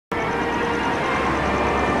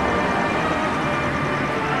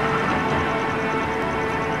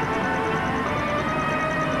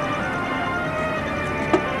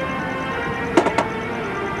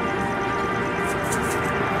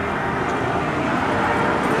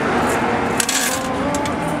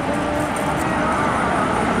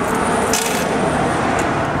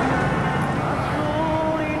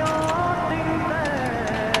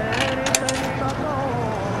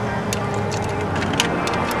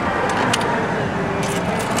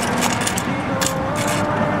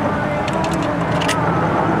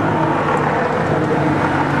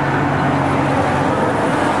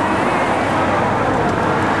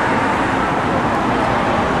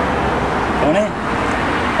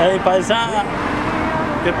Tony? Ehi paesano,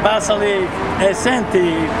 che passa lì?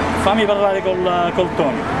 Senti, fammi parlare col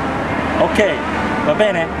Tony. Ok, va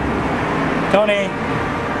bene? Tony?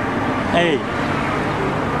 Hey,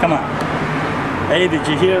 come on. Hey, did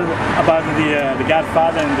you hear about the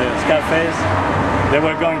Godfather and the Scarface? They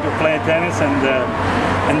were going to play tennis and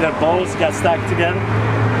their balls got stuck together.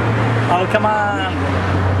 Oh, come on.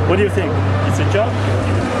 What do you think? It's a joke?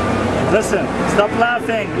 Listen, stop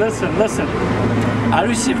laughing. Listen, listen. I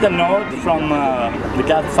received a note from the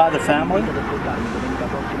Godfather family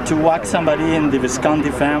to walk somebody in the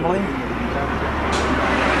Visconti family.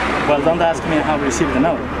 Well, don't ask me how I received the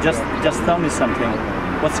note. Just tell me something.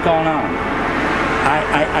 What's going on?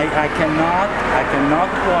 I cannot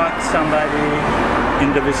walk somebody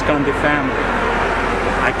in the Visconti family.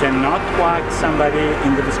 I cannot walk somebody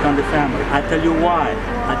in the Visconti family. I tell you why.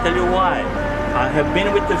 I tell you why. I have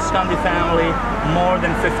been with the Visconti family more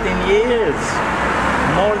than 15 years.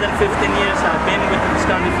 More than 15 years I've been with the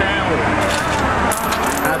Visconti family.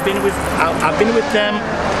 I've been with them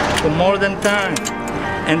for more than time.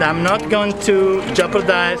 And I'm not going to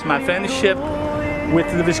jeopardize my friendship with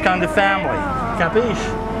the Visconti family. Capisci?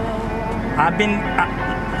 I've been...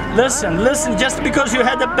 listen, just because you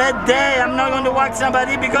had a bad day, I'm not going to walk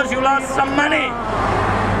somebody because you lost some money.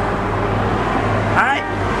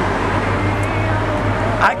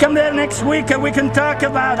 I come there next week and we can talk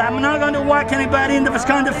about it. I'm not going to walk anybody in the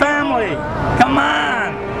Visconti family. Come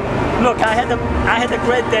on. Look, I had a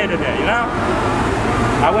great day today, you know?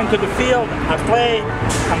 I went to the field, I played,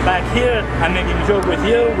 I'm back here, I'm making a joke with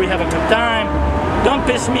you, we have a good time. Don't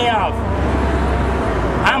piss me off.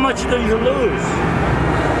 How much do you lose?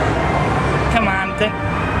 Come on, then.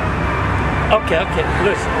 Okay,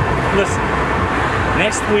 listen.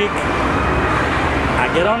 Next week, I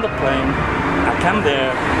get on the plane, I come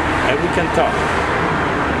there, and we can talk.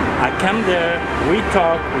 I come there, we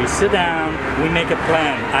talk, we sit down, we make a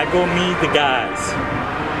plan. I go meet the guys.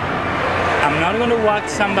 I'm not going to walk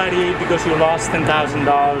somebody because you lost $10,000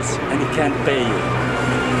 and he can't pay you.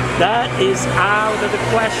 That is out of the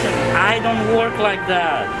question. I don't work like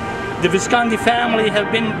that. The Visconti family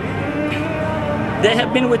have been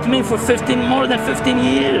with me for more than 15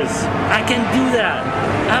 years. I can do that.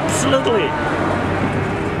 Absolutely.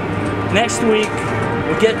 Next week,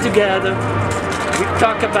 we get together, we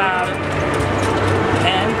talk about it,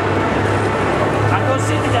 and I go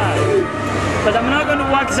see the guy. But I'm not going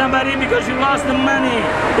to walk somebody because you lost the money.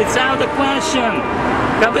 It's out of the question.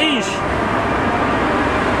 Capisci?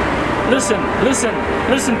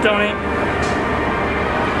 Listen, Tony.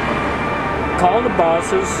 Call the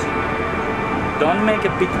bosses. Don't make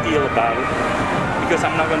a big deal about it because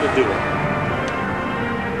I'm not going to do it.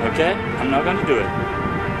 Okay? I'm not going to do it.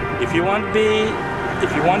 If you want to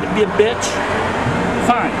be a bitch,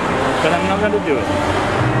 fine. But I'm not going to do it.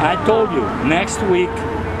 I told you, next week,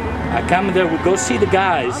 I come there, we go see the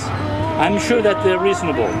guys. I'm sure that they're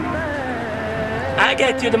reasonable. I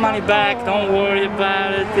get you the money back, don't worry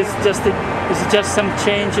about it. It's just some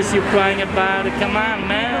changes you're crying about it. Come on,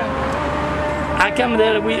 man. I come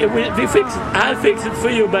there, we fix it. I'll fix it for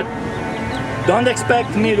you, but don't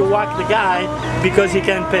expect me to walk the guy because he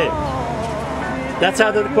can't pay. That's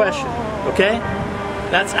out of the question, okay?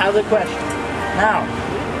 That's out of the question. Now,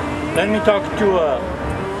 let me talk to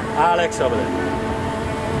Alex over there.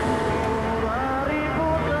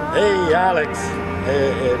 Hey Alex,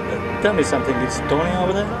 tell me something, is Tony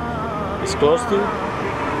over there? He's close to you?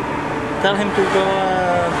 Tell him to go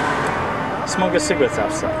smoke a cigarette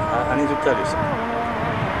outside. I need to tell you something.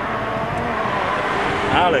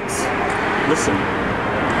 Alex, listen.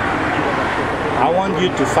 I want you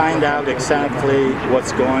to find out exactly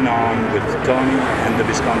what's going on with Tony and the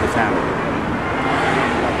Visconti family.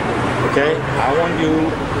 Okay? I want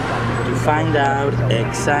you to find out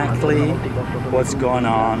exactly what's going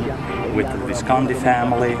on with the Visconti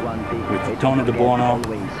family, with Tony De Bono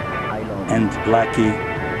and Blackie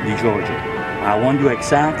Di Giorgio. I want you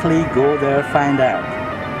exactly go there, find out.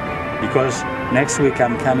 Because next week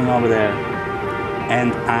I'm coming over there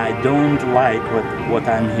and I don't like what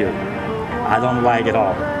I'm hearing. I don't like it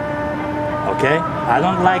all. Okay? I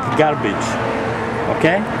don't like garbage.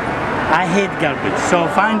 Okay? I hate garbage. So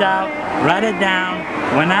find out, write it down.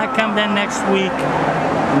 When I come there next week,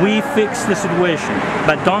 we fix the situation.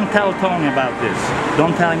 But don't tell Tony about this.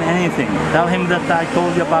 Don't tell him anything. Tell him that I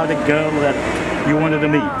told you about a girl that you wanted to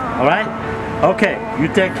meet. Alright? Okay, you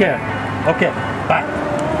take care. Okay, bye.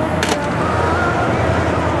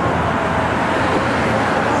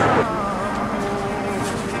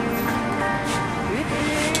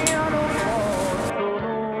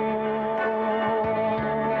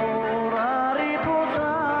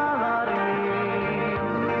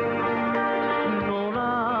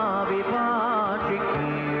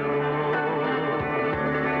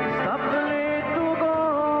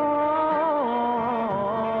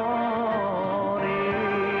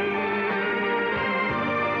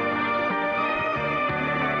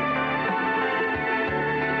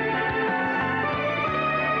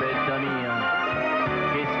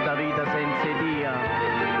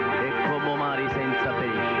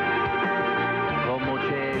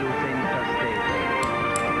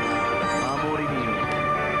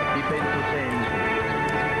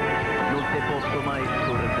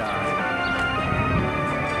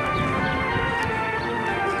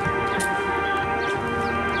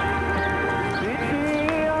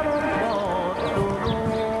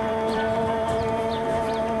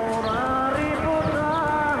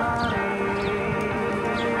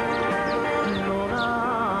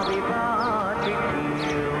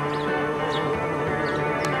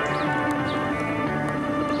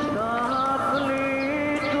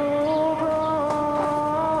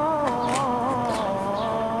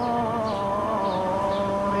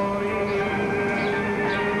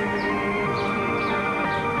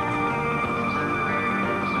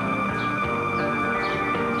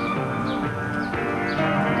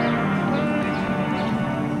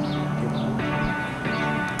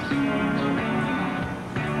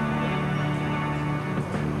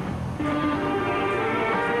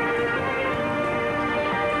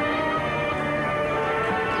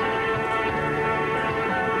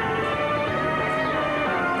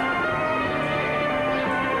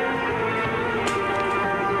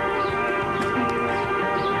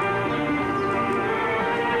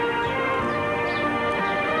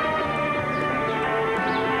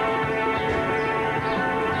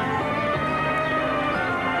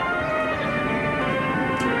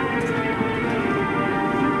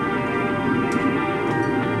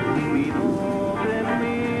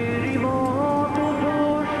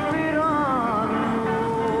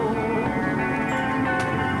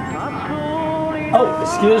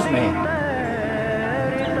 Excuse me.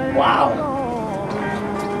 Wow.